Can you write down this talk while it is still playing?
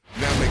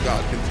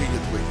God continue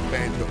to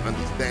expand your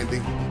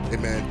understanding,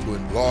 amen, to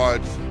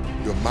enlarge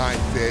your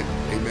mindset,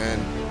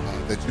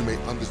 amen, that you may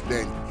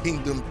understand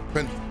kingdom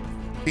principles,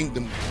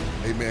 kingdom,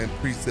 amen,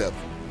 precepts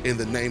in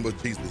the name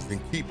of Jesus. And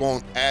keep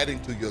on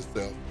adding to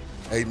yourself,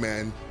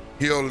 amen,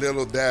 here a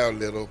little, there a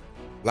little,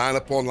 line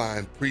upon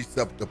line,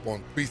 precept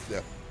upon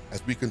precept,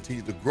 as we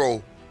continue to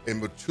grow and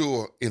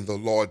mature in the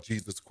Lord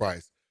Jesus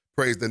Christ.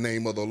 Praise the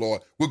name of the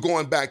Lord. We're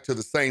going back to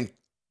the same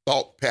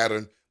thought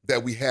pattern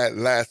that we had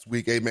last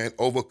week, amen,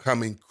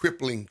 overcoming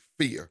crippling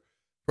fear.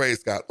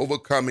 Praise God,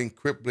 overcoming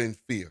crippling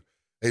fear.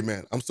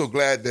 Amen. I'm so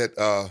glad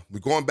that we're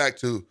going back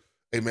to,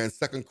 amen,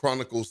 2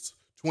 Chronicles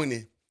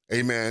 20,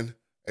 amen,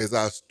 as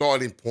our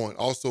starting point.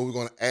 Also, we're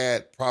going to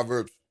add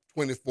Proverbs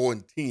 24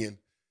 and 10,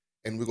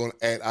 and we're going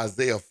to add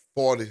Isaiah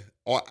 40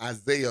 or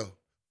Isaiah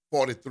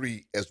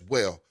 43 as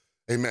well.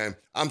 Amen.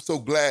 I'm so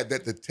glad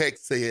that the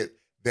text said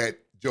that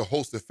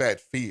Jehoshaphat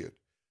feared.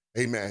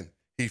 Amen.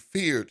 He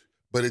feared,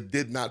 but it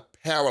did not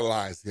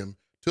paralyze him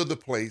to the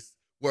place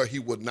where he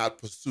would not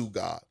pursue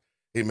God.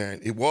 Amen.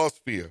 It was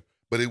fear,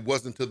 but it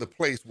wasn't to the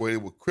place where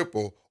it would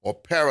cripple or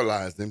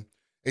paralyze him.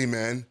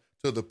 Amen.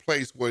 To the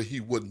place where he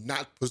would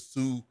not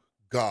pursue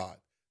God.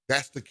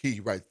 That's the key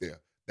right there.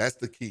 That's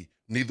the key.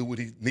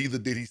 Neither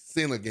did he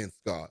sin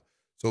against God.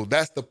 So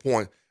that's the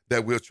point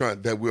that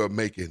we're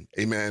making.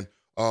 Amen.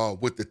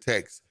 With the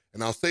text.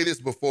 And I'll say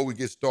this before we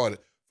get started.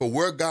 For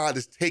where God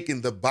is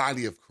taking the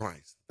body of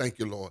Christ, thank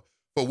you, Lord.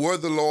 For where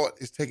the Lord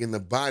is taking the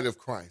body of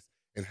Christ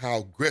and how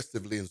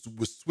aggressively and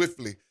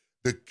swiftly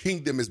the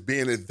kingdom is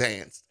being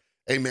advanced,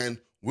 amen,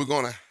 we're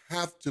going to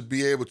have to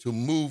be able to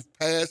move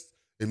past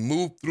and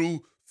move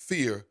through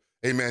fear,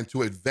 amen,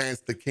 to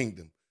advance the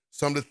kingdom.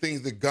 Some of the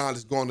things that God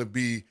is going to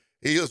be,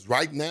 he is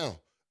right now,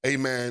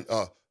 amen,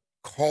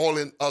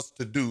 calling us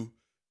to do,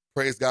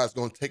 praise God, is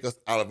going to take us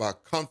out of our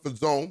comfort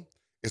zone.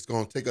 It's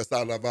going to take us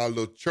out of our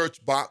little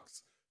church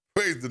box,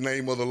 praise the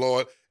name of the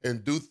Lord,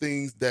 and do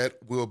things that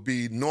will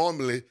be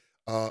normally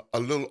a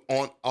little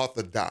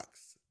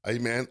unorthodox.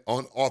 Amen.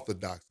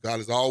 Unorthodox. God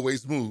has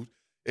always moved,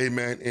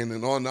 amen, in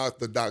an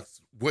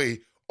unorthodox way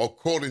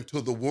according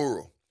to the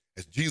world.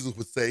 As Jesus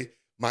would say,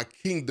 my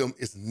kingdom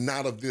is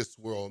not of this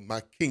world.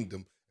 My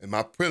kingdom and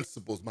my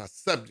principles, my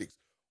subjects,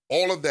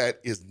 all of that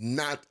is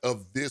not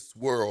of this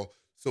world.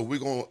 So we're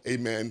going to,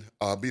 amen,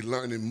 be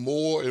learning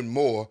more and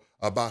more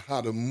about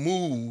how to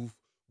move,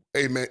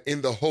 amen,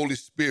 in the Holy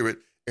Spirit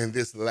in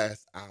this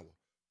last hour.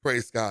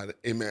 Praise God,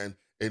 amen.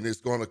 And it's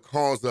going to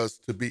cause us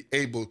to be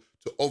able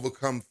to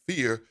overcome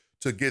fear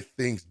to get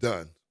things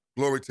done.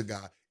 Glory to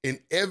God. In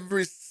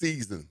every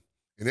season,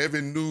 in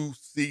every new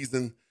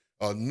season,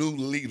 a new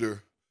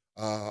leader,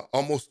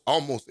 almost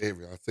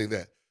every, I'll say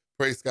that.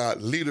 Praise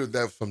God, leader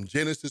that from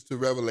Genesis to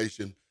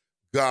Revelation,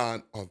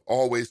 God have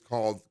always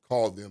called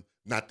them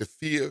not to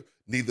fear,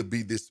 neither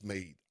be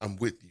dismayed. I'm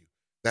with you.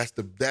 That's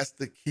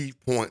the key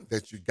point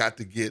that you got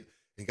to get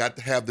and got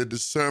to have the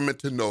discernment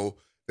to know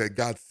that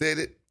God said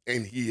it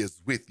and he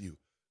is with you.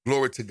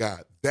 Glory to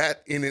God.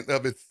 That in and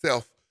of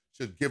itself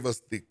should give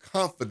us the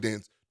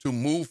confidence to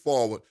move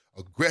forward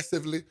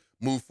aggressively,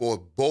 move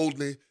forward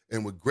boldly,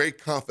 and with great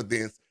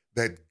confidence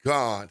that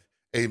God,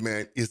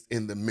 amen, is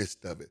in the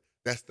midst of it.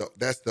 That's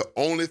the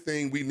only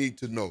thing we need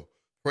to know.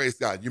 Praise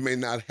God. You may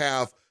not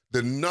have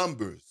the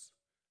numbers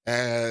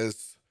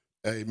as,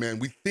 amen,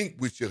 we think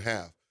we should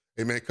have.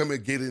 Amen. Come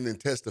and get in and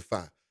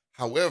testify.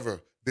 However,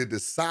 the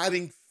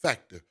deciding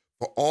factor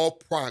for all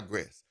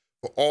progress,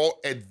 for all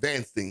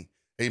advancing,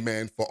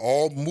 amen, for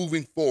all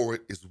moving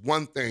forward is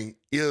one thing,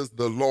 is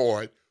the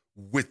Lord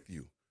with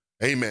you.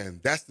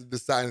 Amen. That's the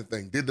deciding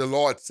thing. Did the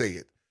Lord say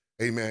it?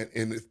 Amen.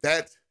 And if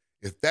that's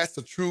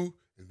a true,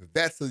 and if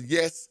that's a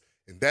yes,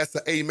 and that's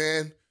an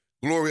amen,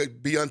 glory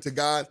be unto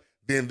God,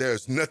 then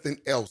there's nothing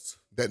else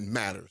that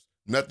matters.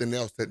 Nothing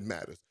else that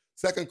matters.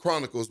 2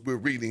 Chronicles, we're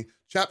reading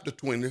chapter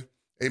 20.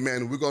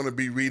 Amen. We're going to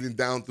be reading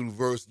down through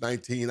verse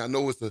 19. I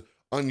know it's an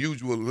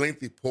unusual,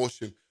 lengthy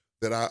portion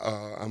that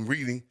I'm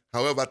reading.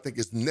 However, I think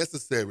it's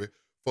necessary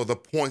for the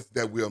points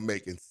that we are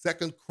making.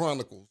 2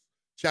 Chronicles,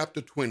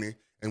 chapter 20,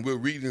 and we're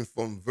reading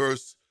from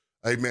verse,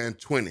 amen,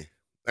 20.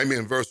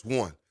 Amen, verse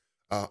 1.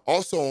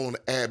 Also, I want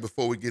to add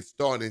before we get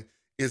started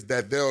is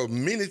that there are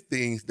many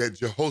things that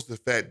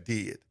Jehoshaphat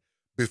did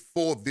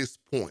before this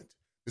point.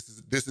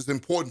 This is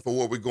important for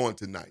where we're going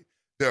tonight.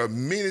 There are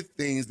many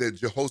things that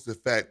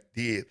Jehoshaphat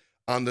did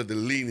under the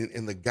leading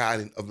and the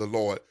guiding of the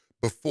Lord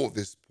before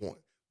this point.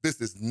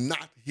 This is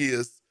not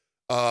his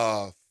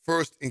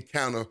first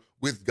encounter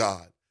with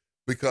God,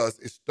 because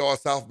it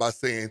starts off by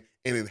saying,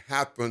 and it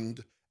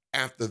happened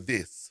after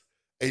this.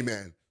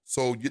 Amen.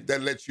 So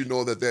that lets you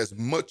know that there's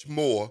much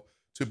more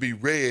to be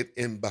read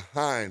in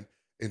behind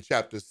in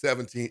chapters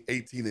 17,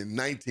 18, and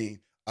 19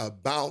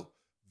 about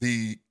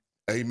the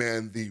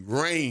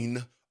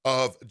reign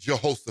of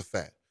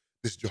Jehoshaphat.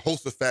 This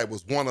Jehoshaphat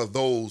was one of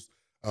those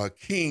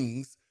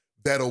kings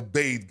that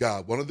obeyed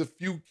God, one of the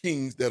few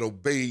kings that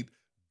obeyed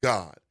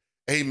God.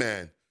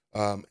 Amen.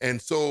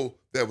 And so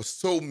there were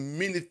so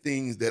many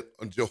things that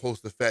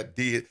Jehoshaphat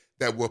did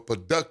that were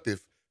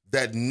productive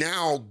that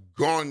now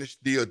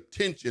garnished the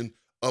attention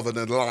of an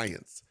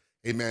alliance.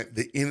 Amen.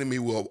 The enemy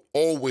will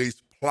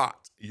always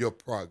plot your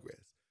progress.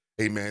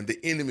 Amen. The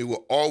enemy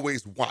will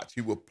always watch.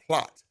 He will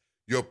plot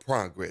your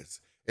progress.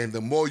 And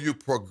the more you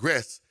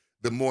progress,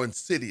 the more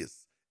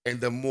insidious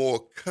and the more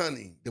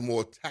cunning, the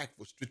more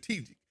tactful,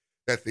 strategic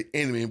that the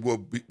enemy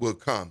will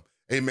come.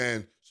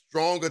 Amen.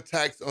 Strong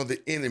attacks on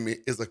the enemy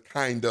is a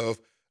kind of,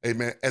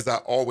 amen, as I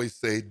always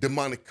say,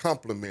 demonic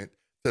compliment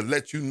to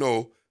let you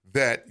know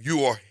that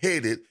you are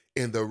headed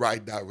in the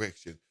right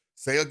direction.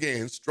 Say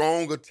again,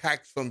 strong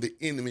attacks from the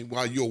enemy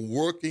while you're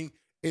working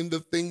in the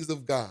things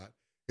of God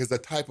is a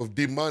type of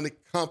demonic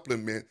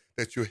compliment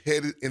that you're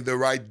headed in the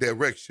right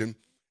direction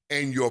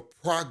and your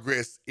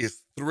progress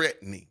is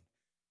threatening.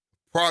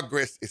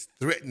 Progress is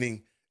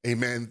threatening,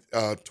 amen,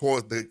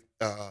 towards the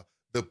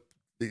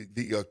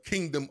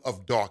kingdom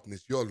of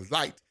darkness. Your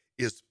light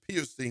is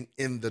piercing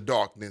in the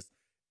darkness,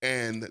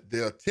 and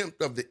the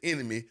attempt of the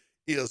enemy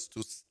is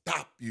to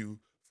stop you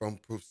from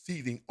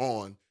proceeding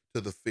on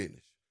to the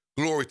finish.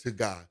 Glory to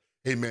God,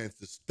 amen,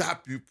 to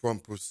stop you from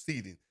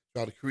proceeding,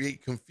 try to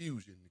create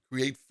confusion,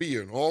 create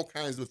fear, and all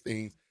kinds of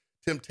things,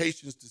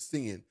 temptations to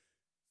sin,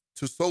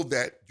 so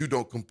that you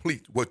don't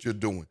complete what you're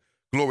doing.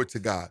 Glory to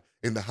God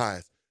in the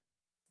highest.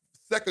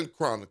 2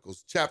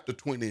 Chronicles chapter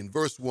 20 and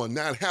verse 1.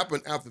 Now it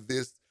happened after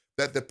this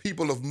that the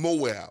people of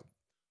Moab,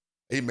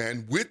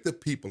 amen, with the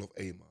people of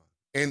Ammon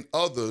and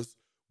others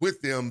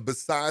with them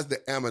besides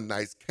the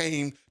Ammonites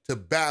came to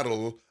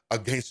battle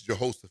against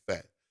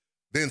Jehoshaphat.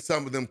 Then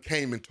some of them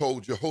came and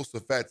told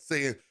Jehoshaphat,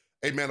 saying,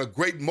 amen, a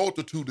great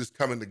multitude is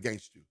coming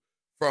against you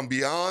from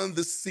beyond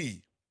the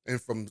sea and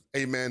from,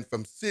 amen,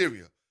 from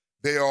Syria.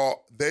 They are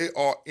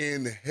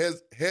in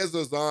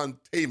Hazazon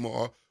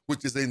Tamar,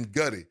 which is in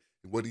Gedi.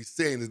 And what he's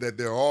saying is that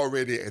they're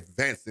already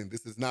advancing.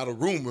 This is not a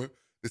rumor.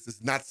 This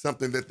is not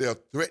something that they're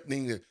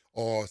threatening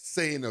or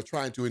saying or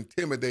trying to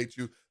intimidate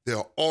you.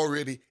 They're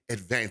already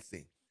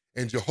advancing.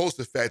 And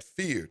Jehoshaphat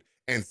feared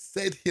and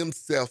set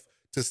himself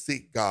to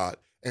seek God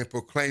and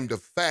proclaimed a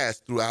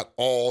fast throughout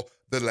all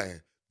the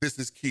land. This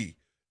is key.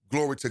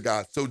 Glory to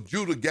God. So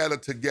Judah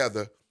gathered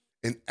together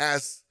and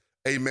asked,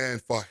 amen,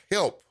 for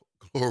help.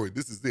 Glory,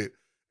 this is it.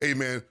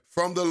 Amen.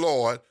 From the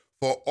Lord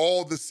for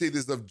all the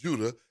cities of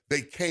Judah,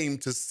 they came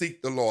to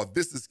seek the Lord.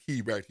 This is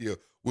key right here,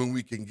 when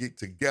we can get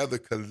together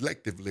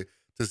collectively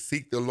to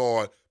seek the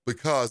Lord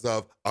because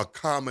of a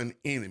common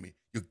enemy.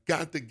 You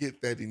got to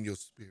get that in your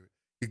spirit.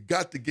 You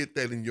got to get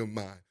that in your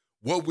mind.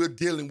 What we're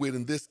dealing with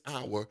in this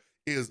hour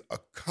is a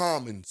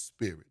common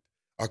spirit,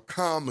 a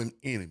common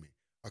enemy,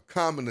 a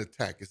common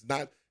attack. It's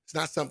not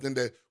something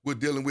that we're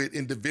dealing with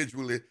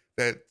individually,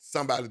 that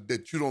somebody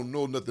that you don't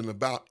know nothing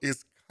about.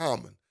 It's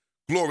common.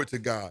 Glory to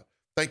God.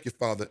 Thank you,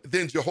 Father.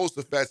 Then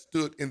Jehoshaphat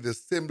stood in the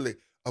assembly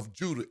of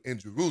Judah and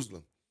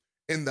Jerusalem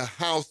in the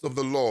house of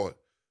the Lord,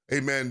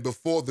 amen,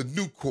 before the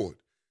new court,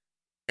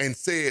 and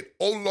said,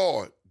 O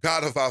Lord,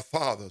 God of our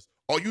fathers,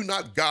 are you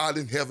not God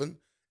in heaven?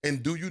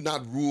 And do you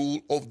not rule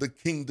over the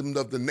kingdom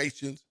of the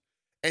nations?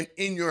 And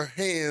in your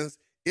hands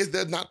is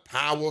there not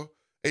power,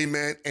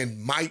 amen,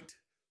 and might,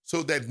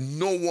 so that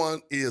no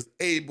one is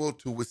able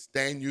to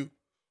withstand you?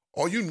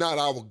 Are you not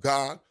our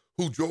God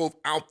who drove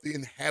out the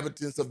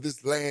inhabitants of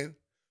this land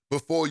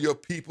before your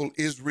people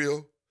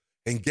Israel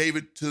and gave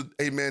it to,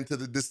 amen, to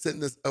the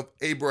descendants of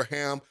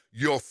Abraham,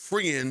 your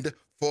friend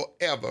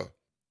forever?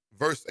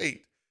 Verse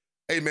 8,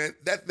 amen,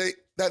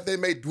 that they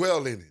may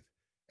dwell in it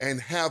and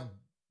have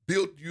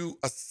built you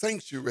a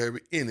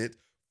sanctuary in it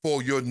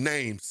for your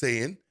name,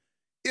 saying,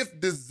 if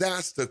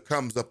disaster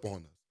comes upon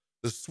us,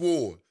 the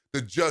sword,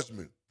 the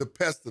judgment, the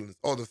pestilence,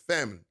 or the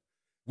famine,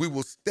 we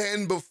will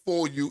stand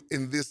before you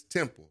in this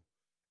temple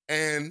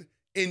and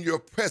in your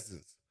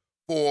presence,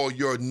 for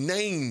your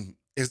name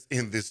is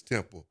in this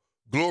temple.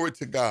 Glory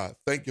to God.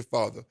 Thank you,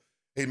 Father.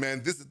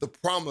 Amen. This is the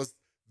promise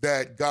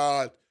that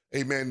God,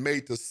 amen,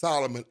 made to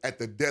Solomon at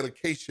the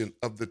dedication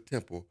of the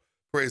temple.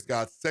 Praise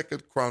God. 2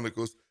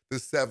 Chronicles, the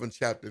 7th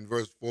chapter and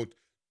verse 14.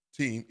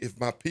 If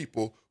my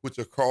people, which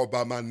are called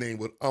by my name,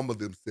 would humble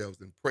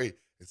themselves and pray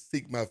and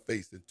seek my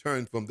face and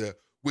turn from their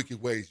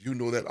wicked ways. You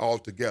know that all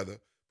together.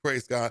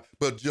 Praise God.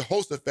 But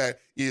Jehoshaphat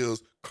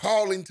is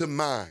calling to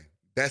mind.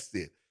 That's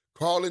it.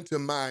 Calling to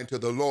mind to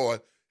the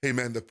Lord,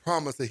 amen, the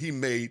promise that he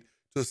made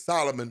to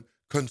Solomon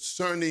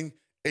concerning,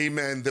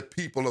 amen, the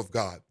people of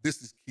God.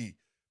 This is key.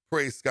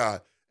 Praise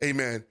God.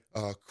 Amen.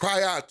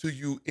 Cry out to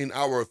you in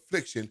our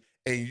affliction,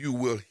 and you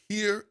will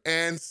hear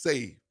and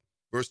save.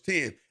 Verse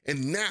 10,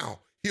 and now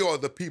here are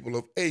the people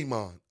of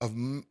Ammon, of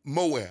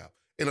Moab,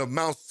 and of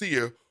Mount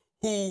Seir,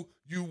 who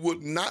you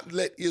would not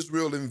let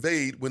Israel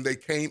invade when they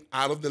came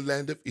out of the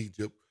land of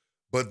Egypt,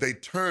 but they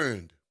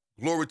turned,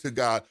 glory to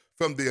God,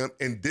 from them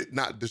and did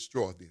not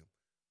destroy them.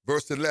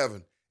 Verse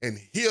 11, and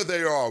here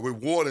they are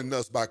rewarding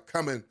us by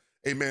coming,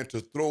 amen,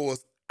 to throw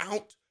us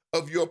out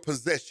of your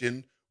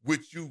possession,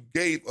 which you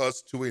gave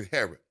us to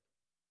inherit.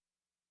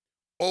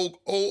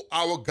 O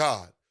our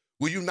God,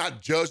 will you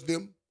not judge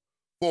them?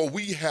 For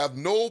we have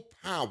no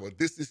power,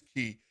 this is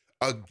key,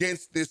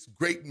 against this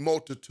great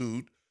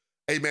multitude,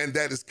 amen,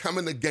 that is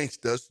coming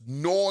against us,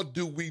 nor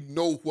do we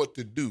know what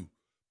to do,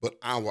 but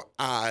our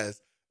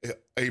eyes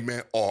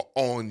amen, are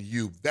on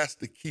you. That's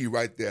the key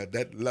right there,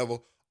 that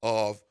level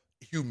of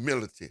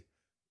humility.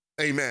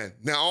 Amen.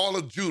 Now all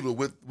of Judah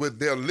with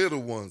their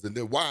little ones and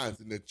their wives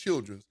and their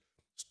children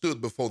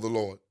stood before the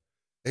Lord.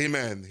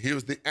 Amen.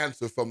 Here's the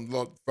answer from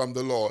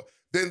the Lord.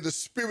 Then the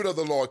Spirit of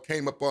the Lord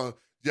came upon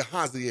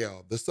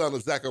Jehaziel, the son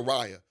of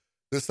Zechariah,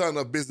 the son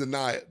of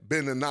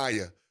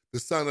Benaniah, the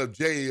son of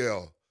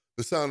Jael,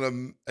 the son of,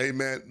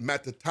 amen,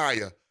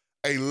 Mattatiah,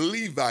 a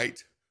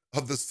Levite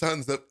of the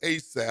sons of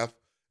Asaph,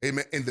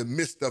 amen, in the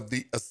midst of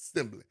the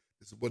assembly.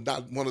 This was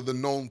not one of the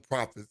known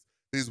prophets.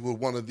 These were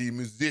one of the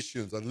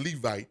musicians, a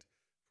Levite.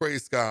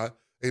 Praise God.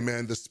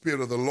 Amen. The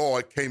Spirit of the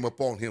Lord came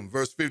upon him.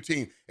 Verse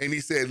 15, and he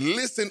said,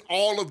 listen,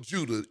 all of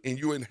Judah and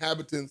you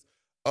inhabitants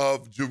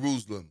of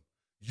Jerusalem,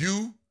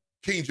 you,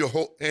 King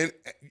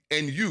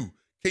and you,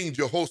 King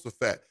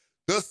Jehoshaphat,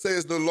 thus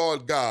says the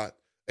Lord God,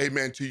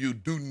 amen, to you,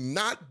 do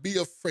not be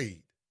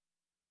afraid.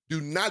 Do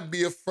not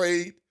be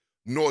afraid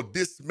nor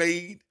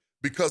dismayed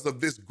because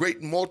of this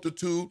great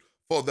multitude,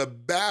 for the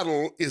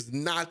battle is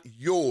not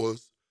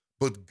yours,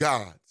 but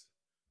God's.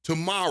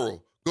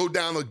 Tomorrow, go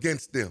down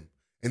against them,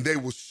 and they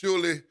will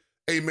surely,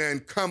 amen,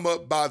 come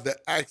up by the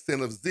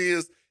accent of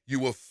Ziz. You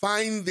will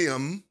find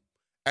them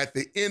at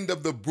the end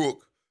of the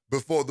brook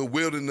before the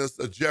wilderness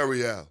of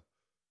Jeriel.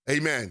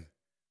 Amen.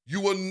 You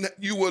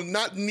will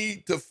not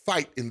need to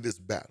fight in this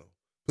battle.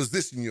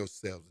 Position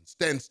yourselves and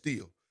stand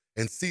still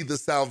and see the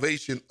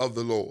salvation of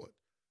the Lord.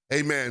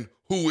 Amen.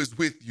 Who is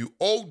with you,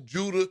 O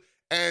Judah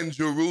and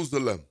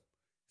Jerusalem.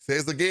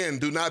 Says again,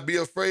 do not be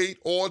afraid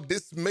or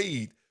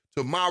dismayed.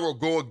 Tomorrow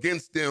go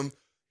against them.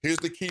 Here's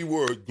the key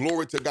word,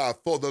 glory to God,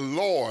 for the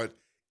Lord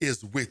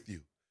is with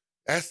you.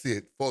 That's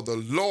it, for the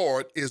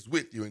Lord is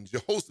with you. And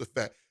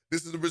Jehoshaphat,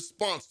 this is a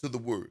response to the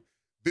word.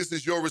 This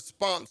is your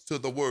response to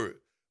the word.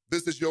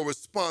 This is your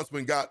response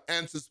when God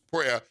answers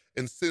prayer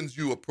and sends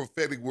you a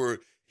prophetic word.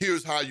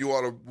 Here's how you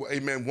ought to,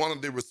 amen, one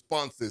of the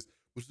responses,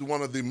 which is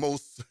one of the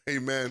most,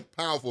 amen,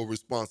 powerful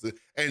responses.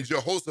 And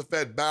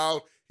Jehoshaphat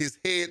bowed his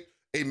head,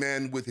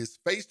 amen, with his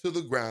face to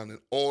the ground, and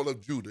all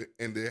of Judah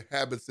and the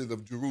inhabitants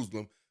of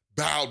Jerusalem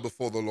bowed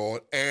before the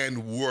Lord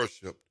and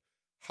worshiped.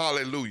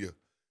 Hallelujah.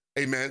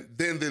 Amen.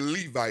 Then the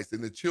Levites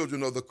and the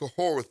children of the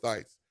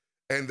Kohathites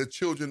and the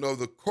children of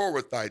the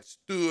Korathites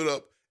stood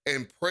up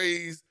and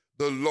praised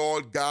the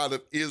Lord God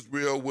of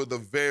Israel with a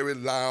very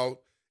loud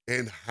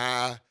and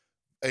high,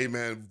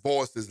 amen,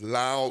 voices,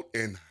 loud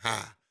and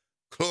high.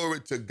 Glory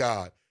to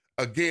God.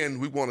 Again,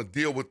 we want to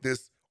deal with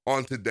this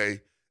on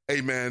today.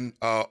 Amen.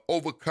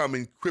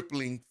 Overcoming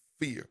crippling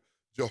fear.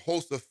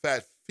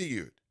 Jehoshaphat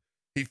feared.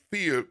 He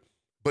feared,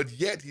 but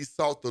yet he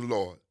sought the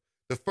Lord.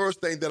 The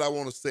first thing that I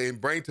want to say and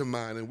bring to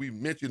mind, and we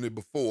mentioned it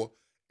before,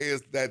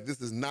 is that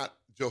this is not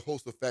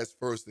Jehoshaphat's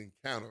first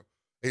encounter,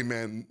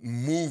 amen,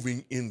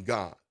 moving in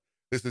God.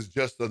 This is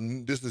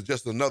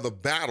just another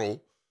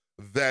battle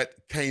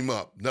that came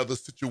up, another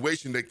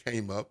situation that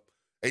came up,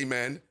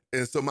 amen.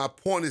 And so my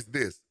point is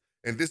this,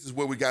 and this is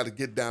where we got to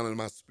get down in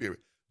my spirit.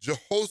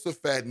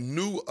 Jehoshaphat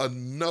knew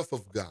enough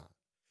of God,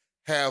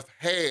 have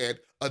had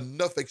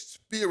enough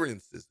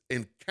experiences,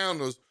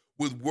 encounters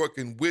with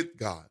working with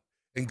God,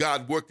 and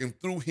God working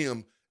through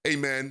him,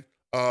 amen,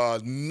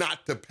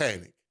 not to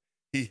panic.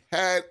 He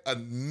had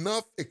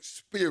enough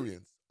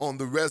experience on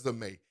the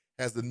resume,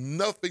 has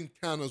enough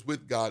encounters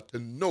with God to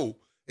know,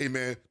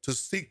 amen, to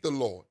seek the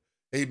Lord,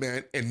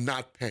 amen, and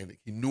not panic.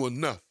 He knew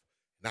enough.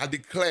 And I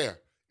declare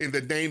in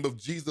the name of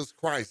Jesus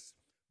Christ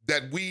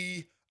that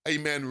we,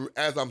 amen,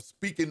 as I'm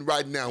speaking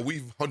right now,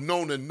 we've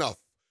known enough.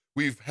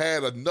 We've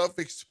had enough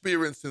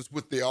experiences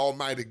with the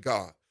Almighty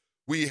God.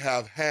 We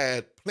have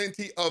had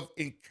plenty of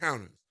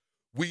encounters.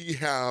 We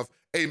have,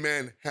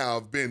 amen,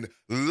 have been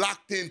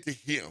locked into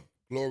him.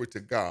 Glory to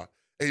God.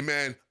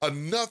 Amen.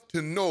 Enough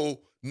to know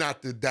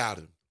not to doubt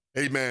him.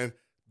 Amen.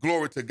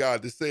 Glory to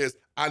God. It says,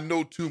 I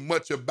know too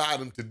much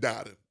about him to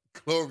doubt him.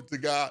 Glory to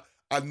God.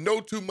 I know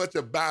too much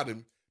about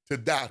him to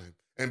doubt him.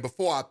 And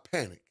before I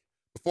panic,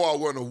 before I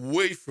run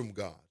away from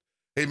God,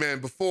 amen,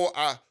 before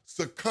I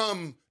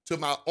succumb to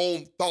my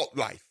own thought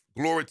life,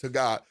 glory to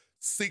God,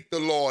 seek the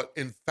Lord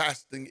in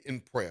fasting in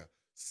prayer.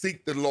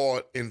 Seek the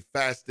Lord in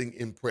fasting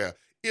in prayer.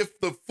 If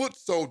the foot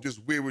soldiers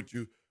weary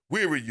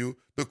you,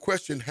 the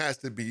question has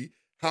to be,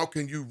 how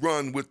can you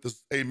run with the,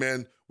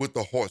 amen, with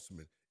the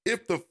horsemen?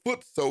 If the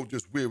foot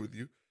soldiers weary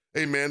you,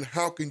 amen,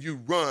 how can you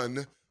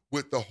run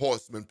with the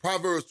horsemen?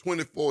 Proverbs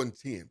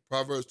 24:10.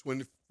 Proverbs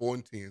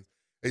 24:10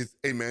 is,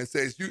 amen,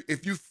 says,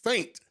 if you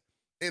faint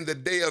in the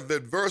day of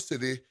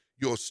adversity,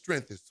 your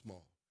strength is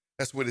small.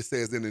 That's what it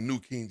says in the New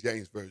King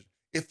James Version.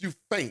 If you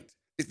faint,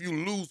 if you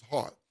lose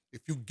heart,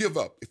 if you give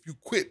up, if you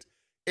quit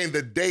in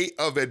the day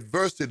of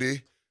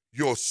adversity,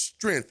 your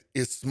strength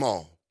is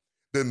small.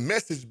 The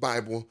Message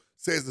Bible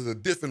says it a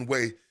different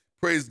way,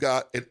 praise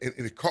God, and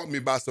it caught me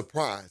by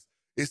surprise.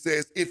 It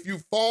says, if you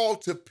fall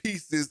to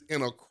pieces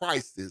in a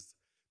crisis,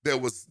 there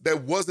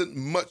wasn't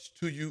much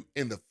to you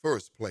in the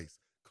first place.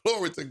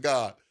 Glory to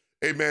God.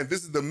 Amen.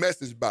 This is the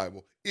Message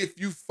Bible. If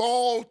you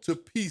fall to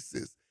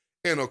pieces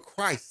in a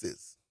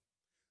crisis,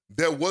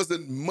 there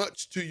wasn't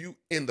much to you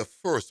in the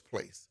first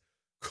place.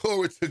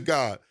 Glory to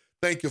God.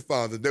 Thank you,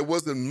 Father. There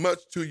wasn't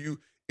much to you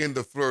in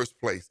the first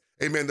place.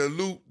 Amen.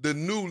 The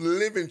New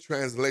Living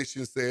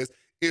Translation says,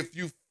 if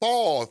you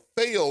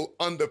fail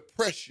under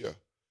pressure,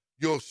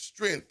 your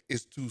strength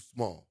is too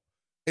small.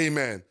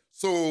 Amen.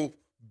 So,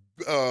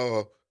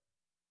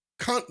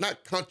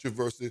 not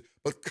controversy,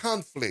 but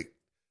conflict.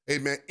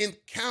 Amen.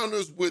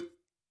 Encounters with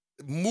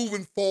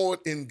moving forward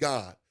in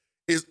God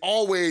is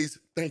always,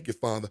 thank you,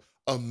 Father,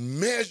 a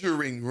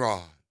measuring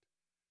rod.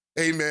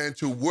 Amen.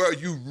 To where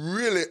you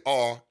really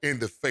are in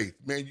the faith.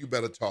 Man, you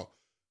better talk.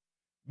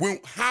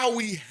 How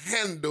we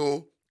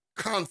handle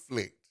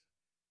conflict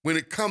when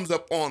it comes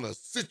up on a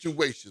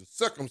situation,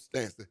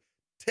 circumstances,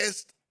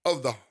 test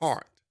of the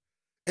heart.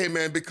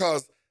 Amen.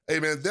 Because,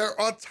 amen, there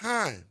are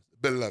times,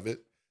 beloved,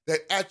 that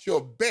at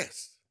your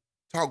best,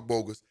 talk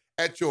bogus,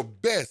 at your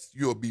best,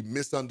 you'll be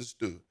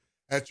misunderstood.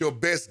 At your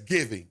best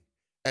giving,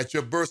 at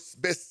your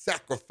best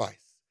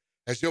sacrifice,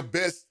 at your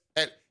best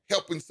at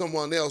helping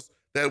someone else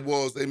that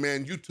was,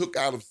 amen, you took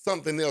out of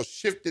something else,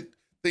 shifted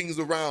things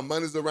around,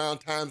 monies around,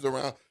 times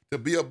around to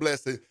be a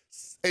blessing.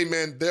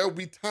 Amen. There'll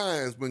be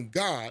times when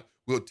God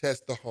will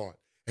test the heart.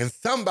 And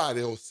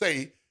somebody will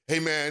say,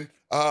 amen,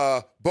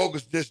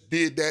 Bogus just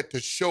did that to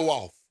show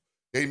off.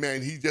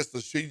 Amen. She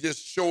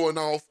just showing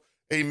off.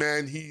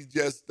 Amen. He's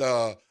just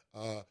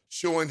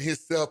showing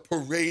himself,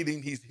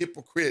 parading. He's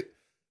hypocrite.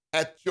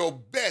 At your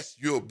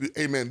best, you'll be,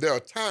 amen. There are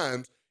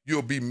times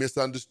you'll be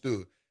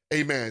misunderstood.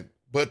 Amen.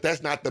 But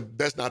that's not the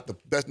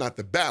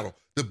battle.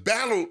 The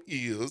battle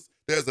is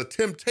there's a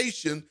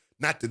temptation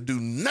not to do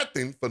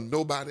nothing for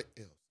nobody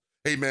else.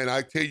 Amen.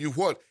 I tell you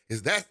what,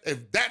 if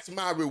that's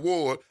my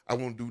reward, I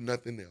won't do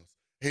nothing else.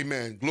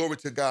 Amen. Glory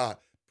to God.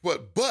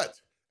 But,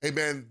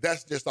 amen,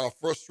 that's just our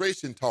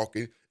frustration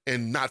talking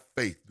and not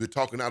faith. We're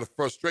talking out of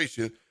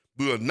frustration.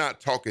 We are not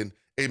talking,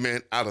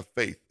 amen, out of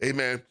faith.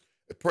 Amen.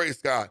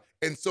 Praise God.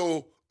 And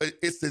so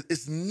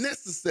it's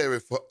necessary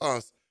for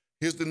us,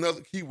 here's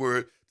another key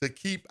word, to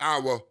keep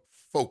our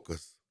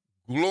focus.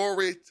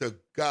 Glory to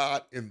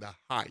God in the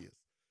highest.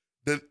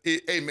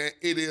 Amen.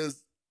 It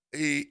is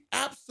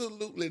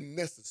absolutely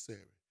necessary.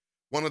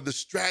 One of the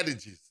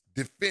strategies,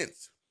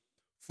 defense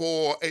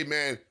for,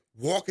 amen,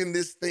 walking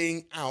this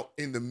thing out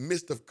in the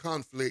midst of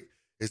conflict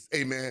is,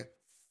 amen,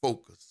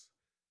 focus.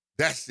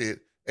 That's it.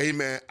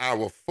 Amen.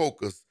 Our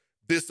focus.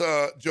 This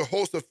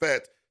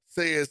Jehoshaphat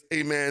says,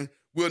 amen,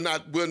 we're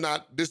not,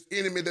 this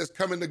enemy that's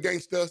coming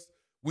against us,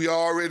 we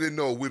already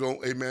know we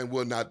don't, amen,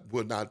 we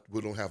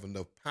don't have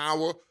enough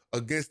power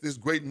against this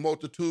great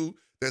multitude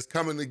that's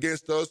coming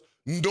against us,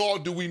 nor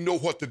do we know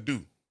what to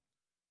do.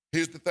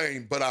 Here's the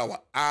thing, but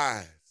our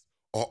eyes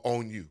are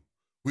on you.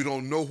 We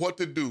don't know what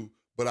to do,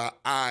 but our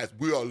eyes,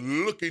 we are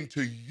looking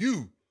to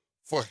you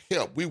for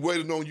help. We're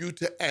waiting on you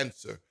to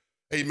answer.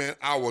 Amen.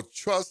 Our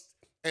trust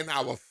and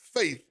our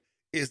faith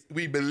is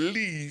we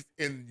believe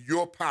in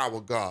your power,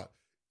 God.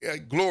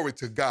 Glory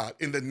to God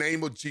in the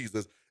name of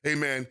Jesus.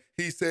 Amen.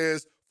 He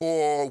says,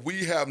 for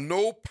we have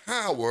no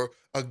power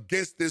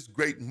against this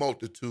great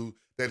multitude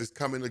that is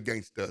coming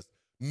against us,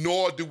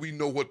 nor do we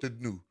know what to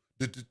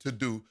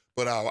do,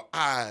 but our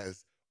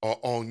eyes are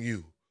on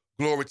you.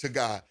 Glory to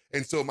God.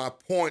 And so my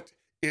point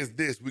is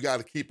this, we got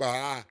to keep our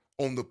eye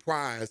on the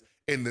prize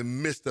in the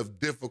midst of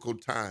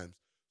difficult times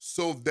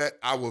so that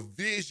our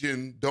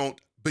vision don't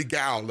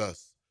beguile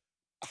us.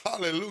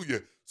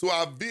 Hallelujah. So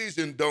our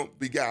vision don't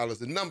beguile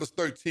us. In Numbers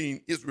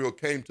 13, Israel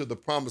came to the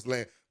promised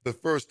land the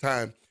first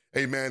time,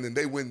 amen, and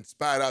they went and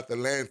spied out the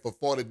land for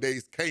 40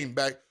 days, came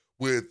back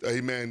with,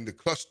 amen, the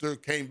cluster,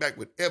 came back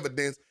with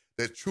evidence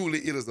that truly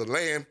it is a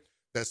land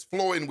that's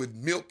flowing with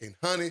milk and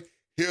honey.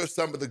 Here are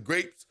some of the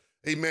grapes,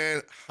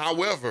 amen.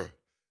 However,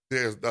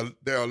 there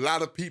are a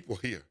lot of people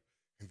here,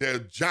 and there are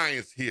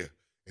giants here,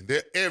 and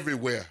they're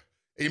everywhere,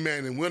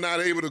 amen, and we're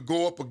not able to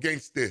go up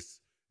against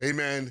this,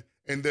 amen,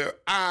 and their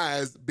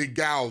eyes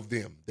beguiled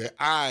them. Their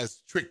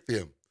eyes tricked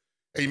them,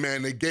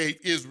 amen. They gave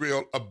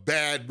Israel a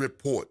bad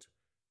report.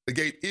 They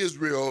gave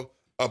Israel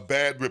a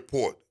bad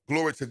report.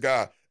 Glory to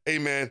God,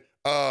 amen.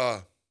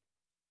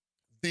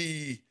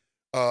 The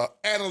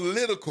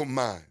analytical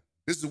mind,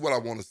 this is what I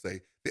want to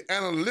say. The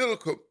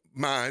analytical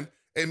mind,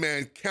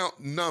 amen, count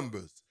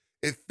numbers.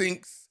 It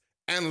thinks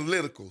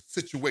analytical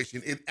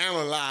situation. It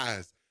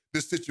analyzes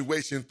the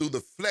situation through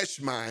the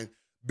flesh mind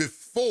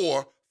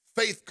before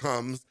faith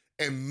comes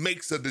and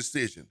makes a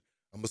decision.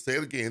 I'm going to say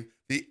it again.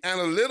 The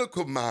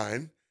analytical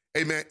mind,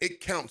 amen, it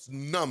counts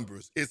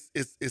numbers. It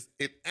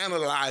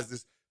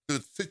analyzes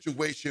the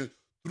situation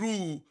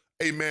through,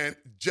 amen,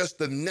 just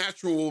the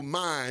natural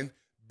mind,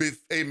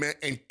 amen,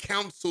 and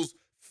counsels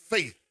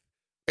faith,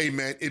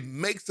 amen. It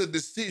makes a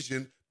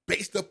decision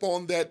based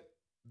upon that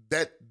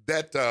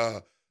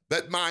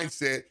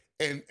mindset,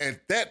 and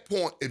at that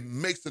point, it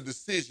makes a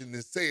decision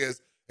and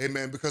says,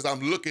 amen, because I'm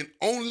looking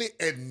only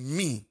at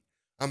me.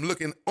 I'm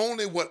looking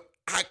only what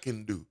I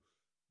can do.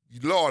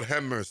 Lord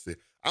have mercy.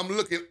 I'm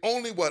looking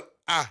only what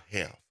I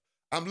have.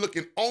 I'm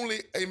looking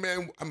only,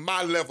 amen,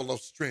 my level of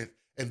strength.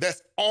 And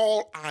that's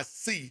all I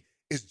see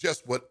is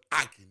just what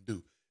I can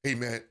do.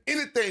 Amen.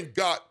 Anything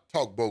God,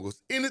 talk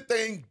bogus,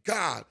 anything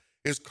God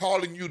is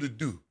calling you to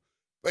do,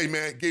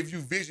 amen, gave you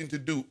vision to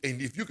do,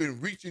 and if you can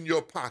reach in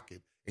your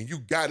pocket and you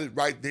got it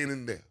right then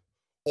and there,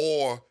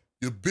 or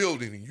you're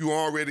building and you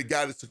already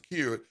got it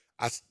secured,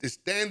 I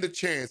stand the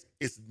chance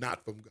it's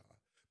not from God.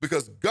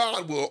 Because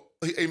God will,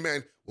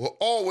 amen, will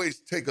always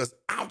take us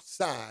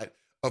outside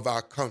of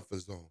our comfort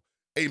zone.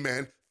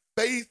 Amen.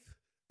 Faith,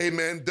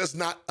 amen, does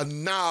not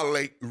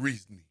annihilate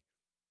reasoning.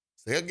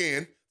 Say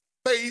again,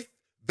 faith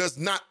does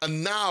not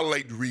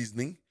annihilate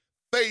reasoning.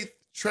 Faith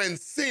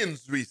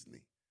transcends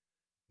reasoning.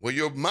 Where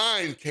your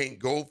mind can't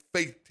go,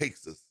 faith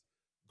takes us.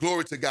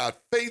 Glory to God.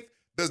 Faith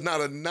does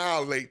not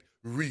annihilate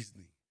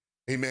reasoning.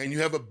 Amen. You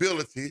have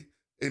ability,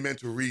 amen,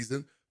 to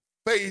reason.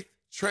 Faith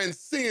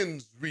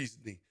transcends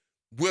reasoning,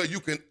 where you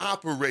can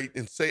operate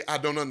and say, I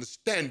don't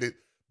understand it,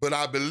 but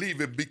I believe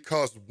it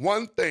because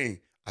one thing,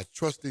 I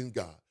trust in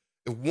God.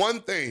 And one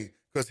thing,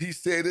 because he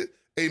said it,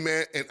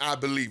 amen, and I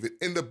believe it.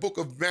 In the book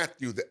of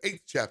Matthew, the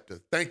 8th chapter,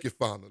 thank you,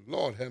 Father.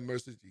 Lord, have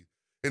mercy, Jesus.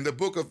 In the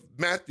book of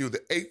Matthew, the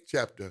 8th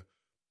chapter,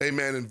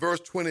 amen, in verse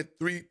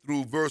 23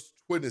 through verse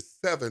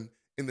 27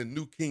 in the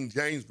New King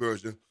James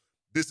Version,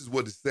 this is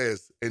what it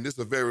says, and this is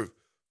a very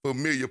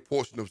familiar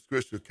portion of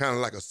Scripture, kind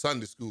of like a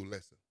Sunday school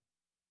lesson.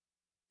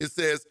 It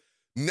says,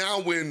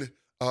 now when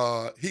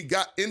he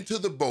got into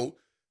the boat,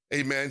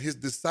 amen, his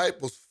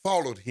disciples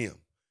followed him,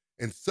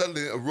 and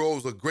suddenly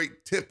arose a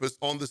great tempest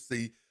on the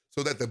sea,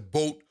 so that the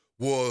boat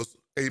was,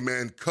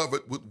 amen,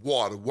 covered with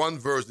water. One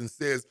version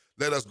says,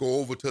 let us go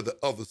over to the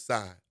other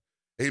side.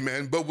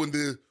 Amen. But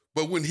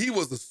when he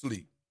was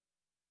asleep,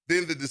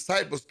 then the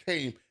disciples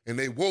came and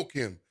they woke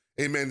him,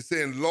 amen,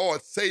 saying,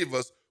 Lord, save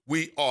us,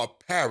 we are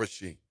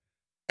perishing.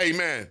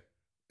 Amen.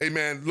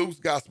 Amen. Luke's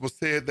gospel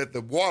said that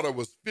the water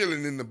was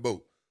filling in the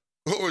boat.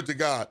 Glory to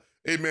God.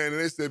 Amen.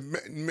 And they said,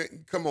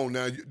 man, come on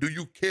now, do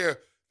you care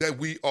that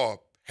we are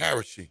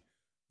perishing?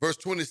 Verse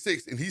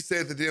 26, and he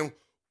said to them,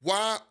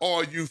 why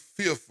are you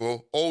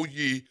fearful, O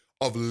ye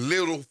of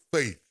little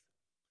faith?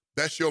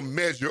 That's your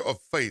measure of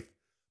faith,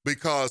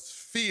 because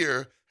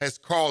fear has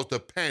caused a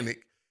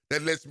panic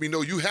that lets me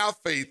know you have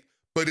faith,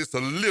 but it's a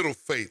little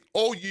faith.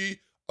 O ye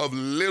of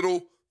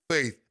little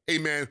faith.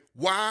 Amen.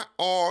 Why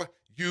are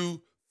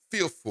you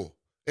fearful?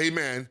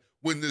 Amen.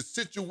 When the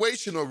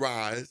situation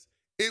arises,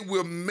 it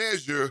will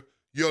measure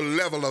your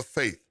level of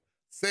faith.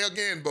 Say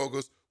again,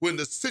 bogus. When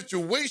the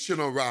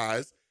situation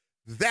arises,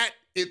 that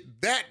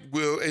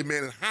will,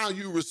 amen, and how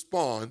you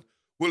respond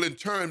will in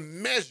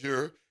turn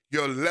measure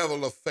your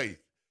level of faith.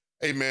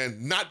 Amen.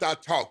 Not our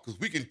talk, because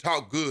we can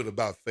talk good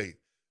about faith.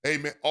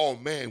 Amen. Oh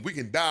man, we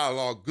can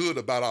dialogue good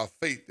about our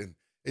faith, and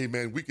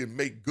amen, we can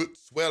make good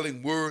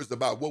swelling words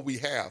about what we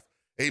have.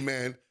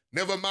 Amen.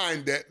 Never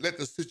mind that. Let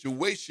the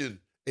situation,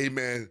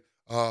 amen,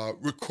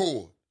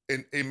 record.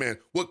 And amen,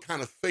 what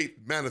kind of faith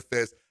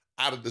manifests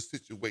out of the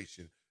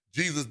situation.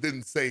 Jesus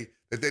didn't say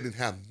that they didn't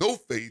have no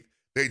faith.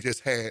 They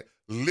just had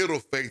little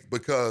faith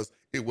because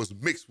it was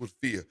mixed with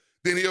fear.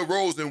 Then he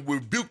arose and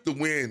rebuked the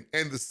wind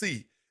and the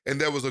sea, and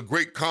there was a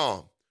great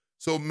calm.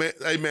 So,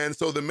 amen,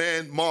 so the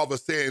man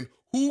marveled, saying,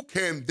 who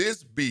can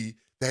this be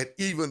that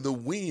even the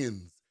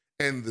winds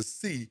and the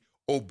sea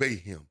obey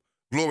him?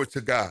 Glory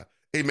to God.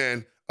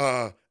 Amen.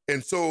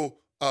 And so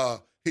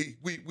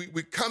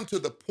we come to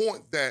the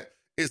point that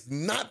it's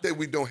not that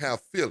we don't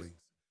have feelings,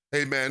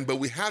 amen, but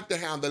we have to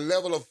have the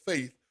level of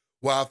faith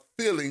where our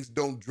feelings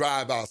don't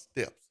drive our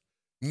steps.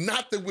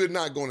 Not that we're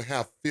not going to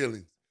have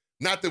feelings,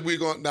 not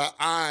that our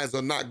eyes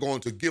are not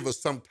going to give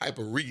us some type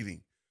of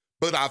reading,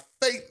 but our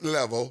faith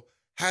level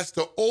has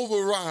to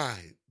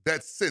override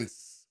that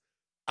sense,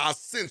 our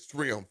sense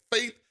realm.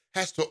 Faith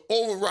has to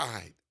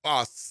override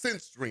our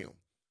sense realm.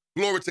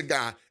 Glory to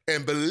God.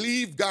 And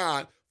believe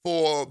God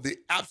for the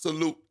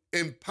absolute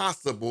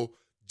impossible,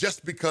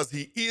 just because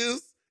he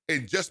is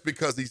and just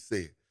because he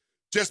said.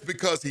 Just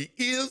because he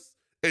is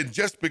and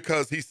just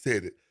because he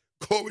said it.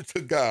 Glory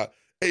to God.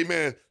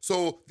 Amen.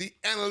 So the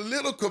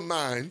analytical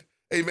mind,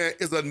 amen,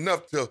 is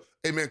enough to,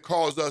 amen,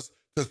 cause us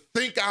to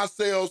think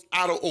ourselves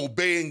out of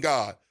obeying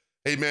God.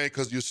 Amen.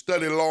 Because you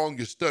study long,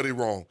 you study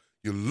wrong.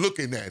 You're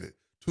looking at it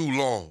too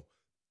long.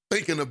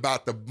 Thinking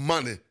about the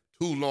money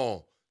too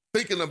long.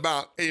 Thinking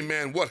about,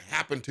 amen, what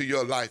happened to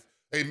your life,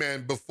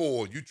 amen,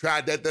 before. You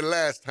tried that the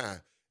last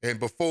time. And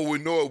before we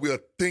know it, we'll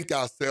think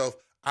ourselves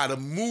out of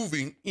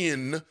moving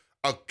in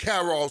a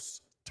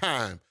kairos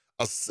time.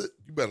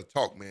 You better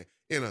talk, man.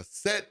 In a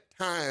set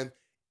time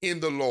in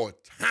the Lord.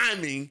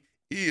 Timing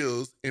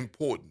is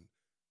important.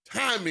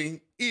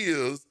 Timing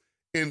is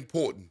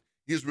important.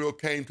 Israel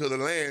came to the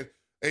land,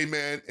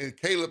 amen, and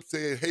Caleb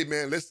said, hey,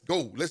 man, let's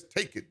go. Let's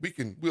take it.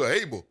 We're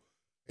able.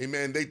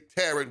 Amen. They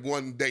tarried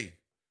one day.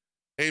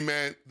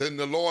 Amen. Then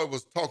the Lord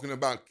was talking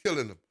about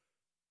killing them.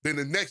 Then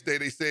the next day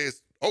they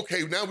says,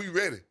 okay, now we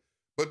ready.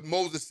 But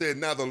Moses said,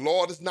 now the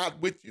Lord is not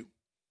with you.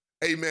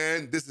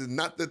 Amen. This is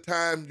not the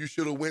time you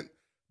should have went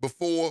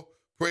before.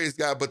 Praise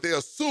God. But they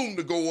assumed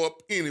to go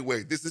up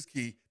anyway. This is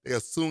key. They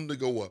assumed to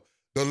go up.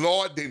 The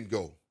Lord didn't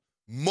go.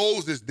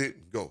 Moses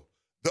didn't go.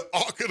 The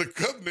Ark of the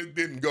Covenant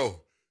didn't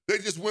go. They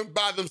just went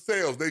by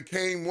themselves. They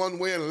came one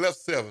way and left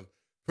seven.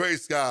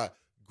 Praise God.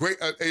 Great,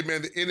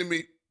 amen. The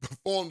enemy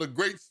performed a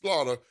great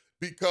slaughter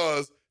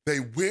because they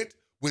went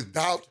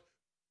without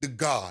the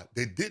God.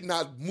 They did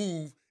not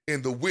move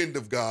in the wind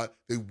of God.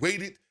 They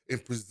waited in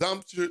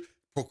presumption,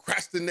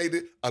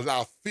 procrastinated,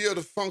 allowed fear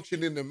to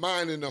function in their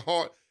mind and their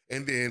heart,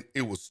 and then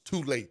it was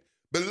too late.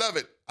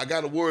 Beloved, I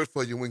got a word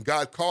for you. When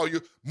God call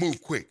you,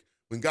 move quick.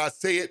 When God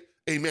say it,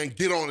 amen,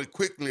 get on it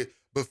quickly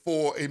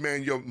before,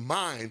 amen, your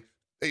mind,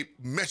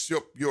 mess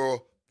up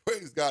your,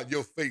 praise God,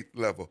 your faith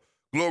level.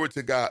 Glory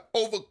to God.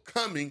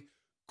 Overcoming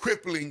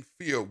crippling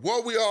fear.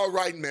 Where we are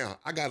right now,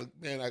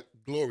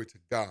 glory to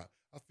God.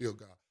 I feel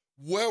God.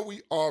 Where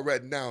we are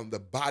right now in the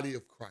body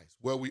of Christ,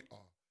 where we are,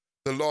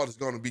 the Lord is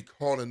going to be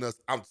calling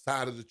us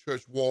outside of the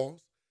church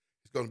walls.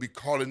 He's going to be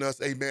calling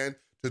us, amen,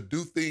 to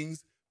do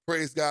things,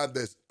 praise God,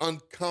 that's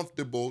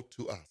uncomfortable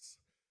to us.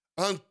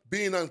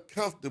 Being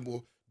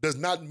uncomfortable does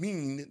not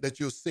mean that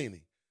you're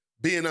sinning.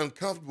 Being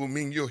uncomfortable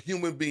means you're a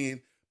human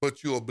being,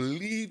 but you'll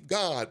believe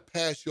God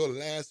past your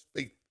last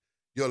faith,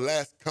 your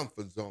last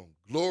comfort zone.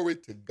 Glory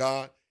to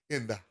God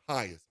in the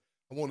highest.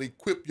 I want to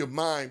equip your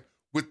mind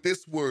with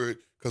this word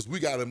because we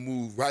got to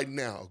move right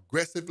now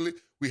aggressively.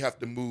 We have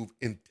to move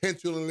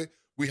intentionally.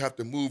 We have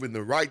to move in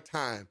the right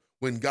time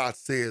when God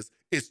says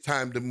it's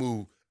time to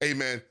move.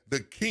 Amen.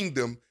 The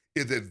kingdom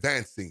is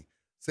advancing.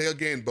 Say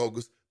again,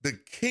 bogus. The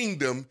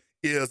kingdom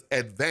is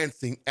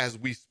advancing as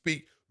we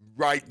speak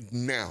right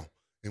now.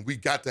 And we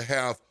got to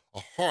have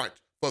a heart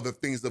for the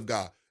things of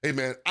God.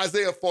 Amen.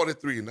 Isaiah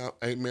 43. Now,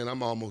 amen,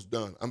 I'm almost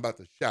done. I'm about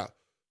to shout.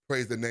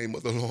 Praise the name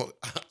of the Lord.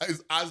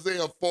 It's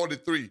Isaiah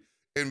 43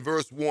 in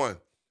verse 1.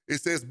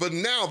 It says, but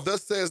now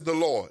thus says the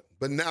Lord.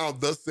 But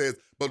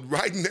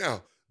right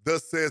now,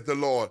 thus says the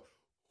Lord,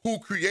 who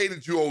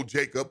created you, O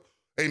Jacob.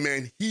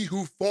 Amen. He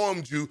who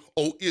formed you,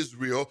 O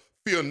Israel,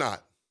 fear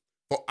not,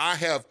 for I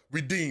have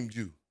redeemed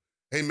you.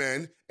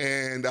 Amen.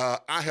 And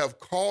I have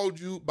called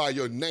you by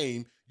your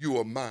name. You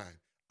are mine.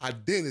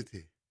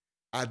 Identity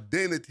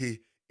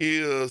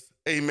is,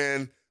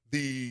 amen,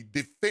 the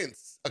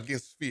defense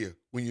against fear.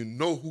 When you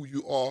know who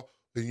you are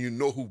and you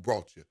know who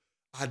brought you.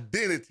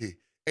 Identity,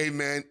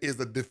 amen, is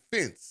a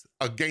defense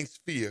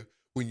against fear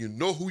when you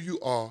know who you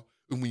are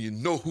and when you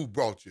know who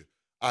brought you.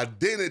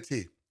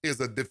 Identity is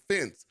a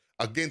defense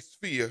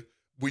against fear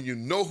when you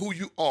know who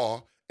you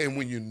are and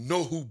when you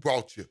know who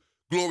brought you.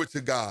 Glory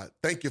to God.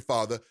 Thank you,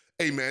 Father.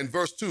 Amen.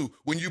 Verse 2,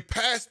 when you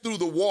pass through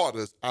the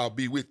waters, I'll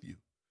be with you.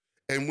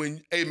 And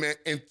when, amen,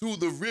 and through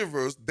the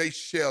rivers, they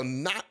shall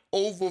not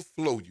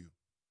overflow you.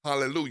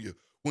 Hallelujah.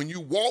 When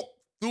you walk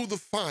through the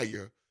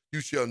fire,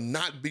 you shall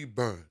not be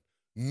burned,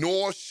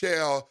 nor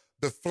shall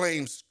the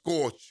flames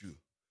scorch you.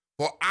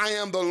 For I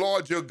am the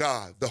Lord your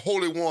God, the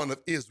Holy One of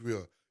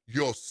Israel,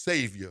 your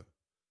Savior.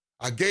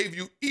 I gave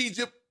you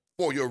Egypt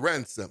for your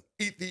ransom,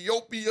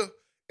 Ethiopia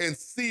and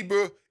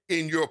Seba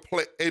in your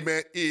place,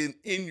 amen,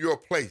 in your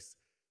place.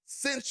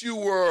 Since you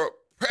were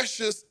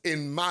precious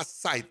in my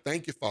sight,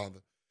 thank you,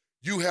 Father,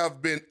 you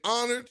have been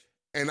honored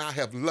and I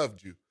have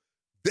loved you.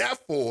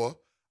 Therefore,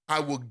 I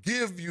will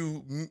give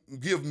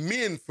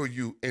men for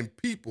you and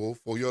people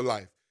for your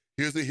life.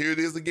 Here it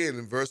is again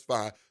in verse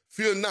 5.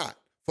 Fear not,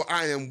 for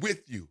I am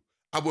with you.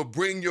 I will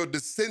bring your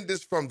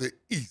descendants from the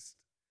east,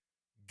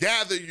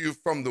 gather you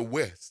from the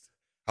west.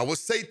 I will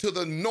say to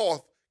the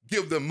north,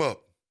 give them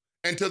up.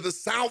 And to the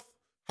south,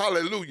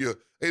 hallelujah,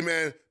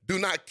 amen, do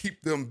not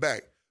keep them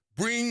back.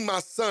 Bring my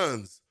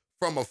sons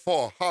from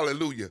afar,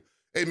 hallelujah,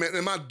 amen,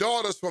 and my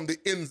daughters from the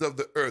ends of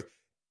the earth.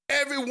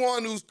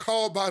 Everyone who's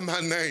called by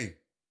my name,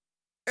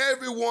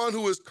 everyone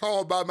who is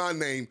called by my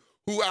name,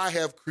 who I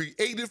have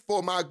created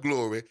for my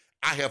glory,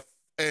 I have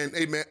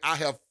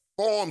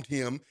formed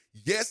him.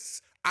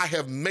 Yes, I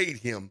have made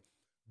him.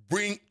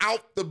 Bring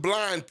out the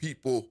blind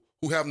people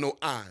who have no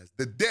eyes,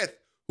 the deaf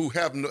who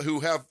have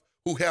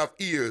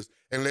ears,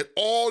 and let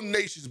all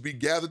nations be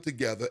gathered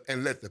together,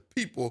 and let the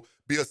people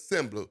be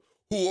assembled.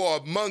 Who are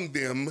among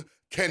them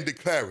can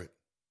declare it,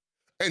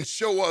 and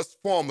show us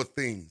former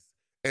things,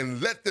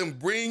 and let them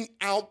bring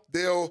out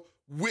their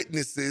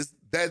witnesses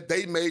that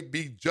they may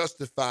be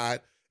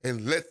justified,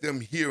 and let them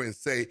hear and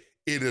say,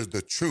 it is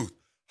the truth.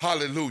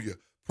 Hallelujah.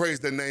 Praise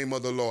the name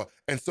of the Lord.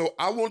 And so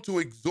I want to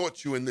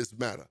exhort you in this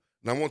matter.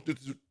 And I want you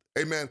to,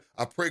 amen,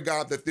 I pray,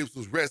 God, that this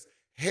will rest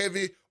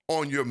heavy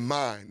on your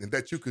mind and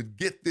that you could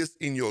get this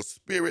in your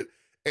spirit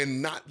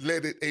and not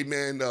let it,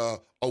 amen,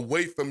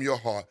 away from your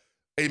heart.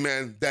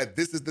 Amen, that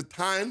this is the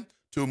time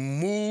to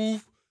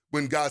move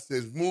when God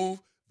says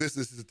move. This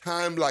is the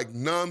time like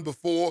none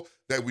before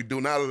that we do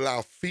not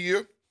allow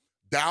fear,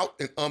 doubt,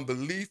 and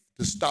unbelief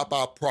to stop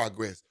our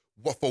progress.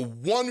 But for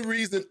one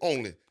reason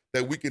only,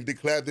 that we can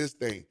declare this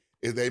thing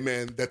is,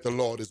 amen, that the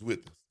Lord is with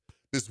us.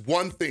 This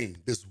one thing,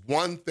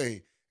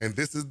 and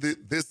this is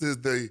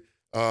the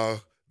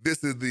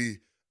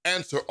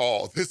answer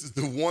all. This is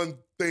the one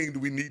thing that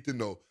we need to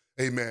know,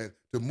 amen,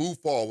 to move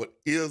forward.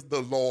 Is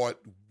the Lord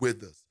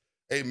with us?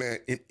 Amen.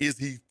 And is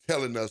he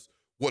telling us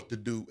what to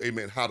do?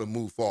 Amen. How to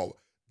move forward.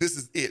 This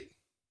is it.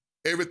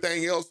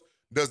 Everything else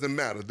doesn't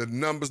matter. The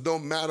numbers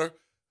don't matter.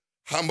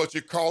 How much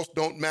it costs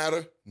don't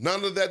matter.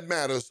 None of that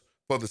matters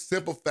for the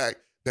simple fact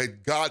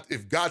that God,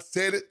 if God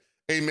said it,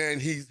 amen,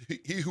 he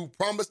who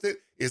promised it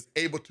is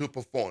able to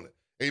perform it.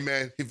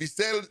 Amen. If he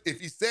said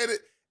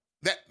it,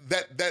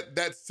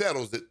 that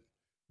settles it.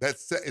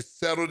 It's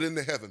settled in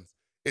the heavens.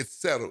 It's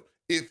settled.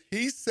 If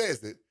he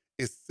says it,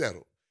 it's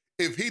settled.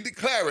 If he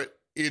declare it,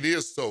 it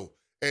is so.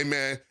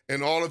 Amen.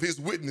 And all of his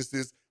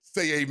witnesses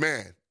say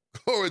amen.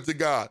 Glory to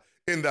God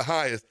in the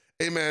highest.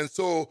 Amen.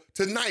 So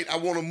tonight I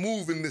want to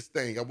move in this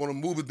thing. I want to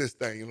move in this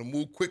thing and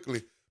move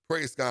quickly.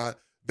 Praise God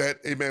that,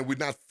 amen, we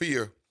not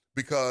fear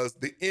because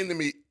the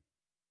enemy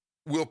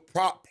will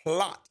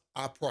plot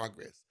our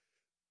progress.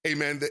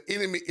 Amen. The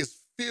enemy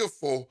is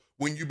fearful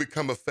when you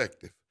become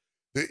effective.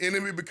 The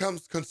enemy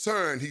becomes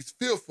concerned. He's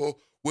fearful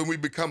when we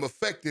become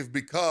effective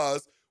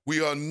because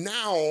we are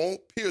now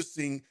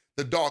piercing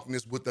the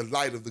darkness with the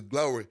light of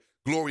the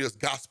glorious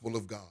gospel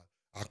of God.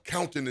 Our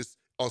countenance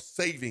are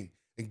saving,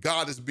 and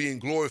God is being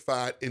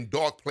glorified in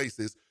dark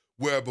places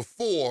where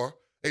before,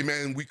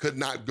 amen, we could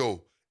not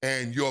go.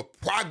 And your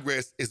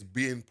progress is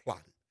being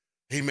plotted.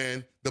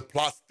 Amen. The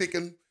plot's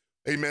thickened.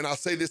 Amen. I'll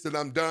say this and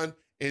I'm done.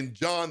 In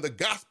John, the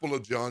Gospel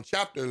of John,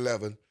 chapter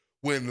 11,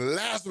 when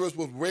Lazarus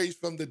was raised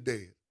from the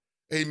dead,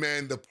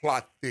 amen, the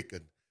plot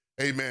thickened.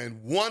 Amen.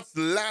 Once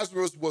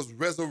Lazarus was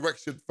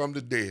resurrected from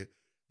the dead,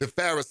 the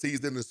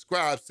Pharisees and the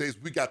scribes says,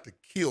 we got to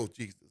kill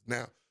Jesus.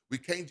 Now, we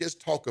can't just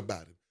talk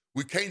about him.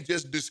 We can't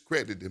just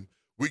discredit him.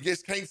 We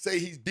just can't say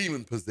he's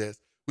demon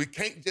possessed. We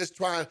can't just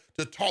try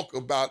to talk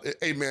about it,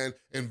 amen,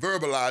 and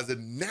verbalize it.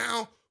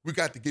 Now we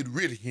got to get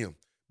rid of him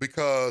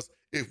because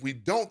if we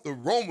don't, the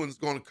Romans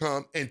going to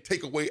come and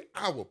take away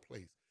our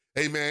place.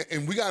 Amen.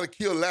 And we got to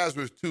kill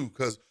Lazarus too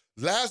because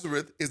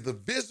Lazarus is the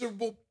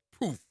visible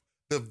proof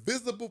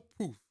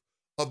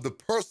of the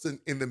person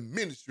in the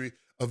ministry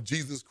of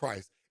Jesus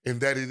Christ, and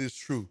that it is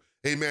true.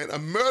 Amen. A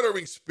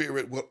murdering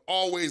spirit will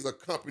always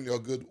accompany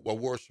a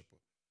worshiper.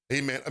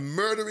 Amen. A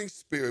murdering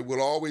spirit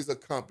will always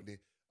accompany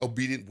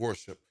obedient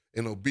worship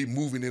and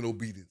moving in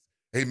obedience.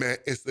 Amen.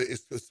 It's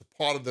a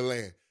part of the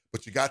land.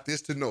 But you got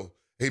this to know.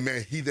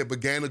 Amen. He that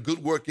began a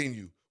good work in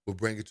you will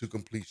bring it to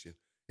completion.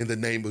 In the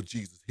name of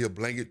Jesus. He's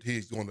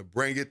going to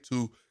bring it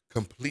to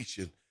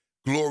completion.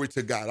 Glory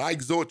to God. I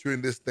exhort you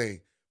in this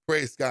thing.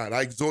 Praise God.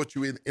 I exhort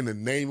you in the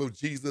name of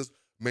Jesus.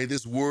 May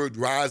this word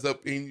rise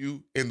up in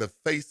you in the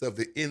face of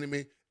the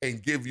enemy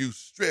and give you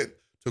strength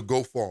to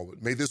go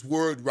forward. May this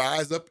word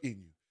rise up in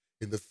you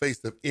in the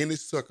face of any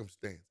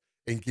circumstance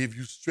and give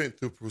you strength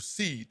to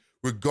proceed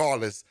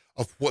regardless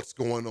of what's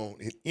going on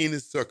in any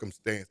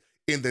circumstance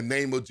in the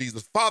name of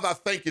Jesus. Father, I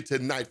thank you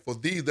tonight for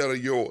these that are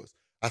yours.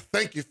 I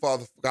thank you,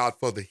 Father God,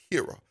 for the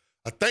hero.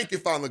 I thank you,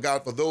 Father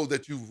God, for those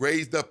that you've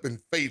raised up in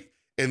faith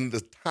in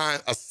the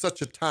time of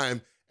such a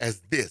time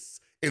as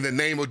this. In the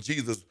name of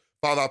Jesus,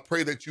 Father, I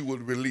pray that you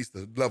would release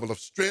the level of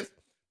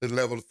strength, the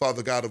level,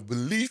 Father God, of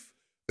belief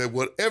that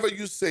whatever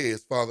you say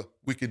is, Father,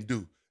 we can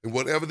do. And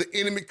whatever the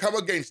enemy come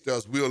against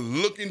us, we'll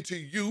look into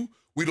you.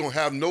 We don't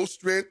have no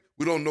strength.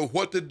 We don't know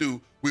what to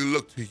do. We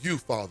look to you,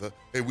 Father,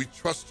 and we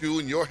trust you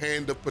in your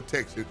hand of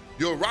protection.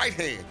 Your right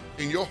hand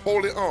in your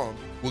holy arm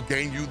will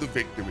gain you the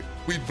victory.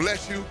 We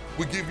bless you.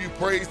 We give you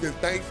praise and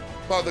thanks,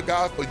 Father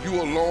God, for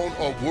you alone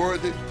are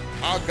worthy.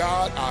 Our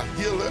God, our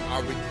healer,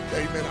 our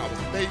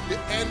Savior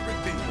and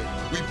Redeemer.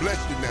 We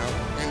bless you now,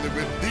 and the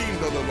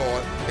redeemed of the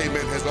Lord,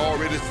 amen, has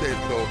already said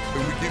so.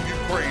 And we give you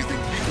praise in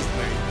Jesus'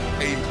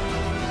 name.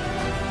 Amen.